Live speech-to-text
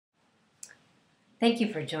Thank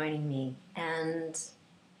you for joining me, and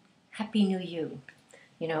Happy New You.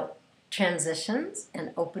 You know, transitions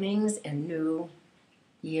and openings and new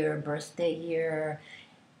year, birthday year,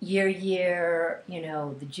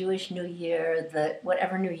 the Jewish New Year, the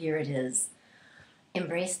whatever New Year it is,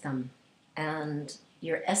 embrace them. And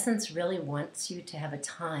your essence really wants you to have a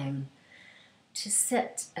time to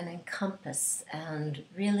sit and encompass and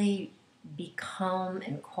really be calm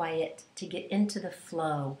and quiet, to get into the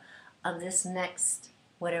flow of this next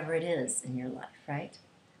whatever it is in your life, right?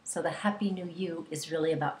 So the Happy New You is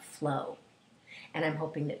really about flow. And I'm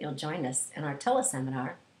hoping that you'll join us in our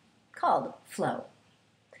teleseminar called Flow.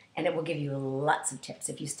 And it will give you lots of tips.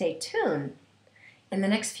 If you stay tuned, in the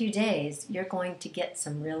next few days, you're going to get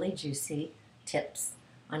some really juicy tips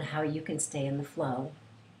on how you can stay in the flow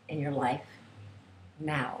in your life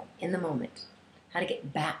now, in the moment. How to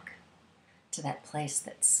get back to that place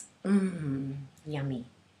that's yummy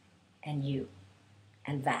and you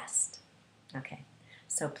and vast. Okay,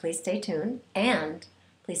 so please stay tuned and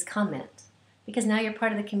please comment, because now you're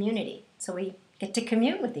part of the community. So we get to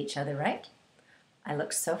commune with each other, right? I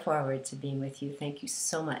look so forward to being with you. Thank you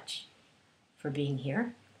so much for being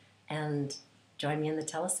here. And join me in the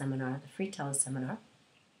teleseminar, the free teleseminar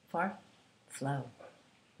for Flow.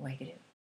 Wagadoo.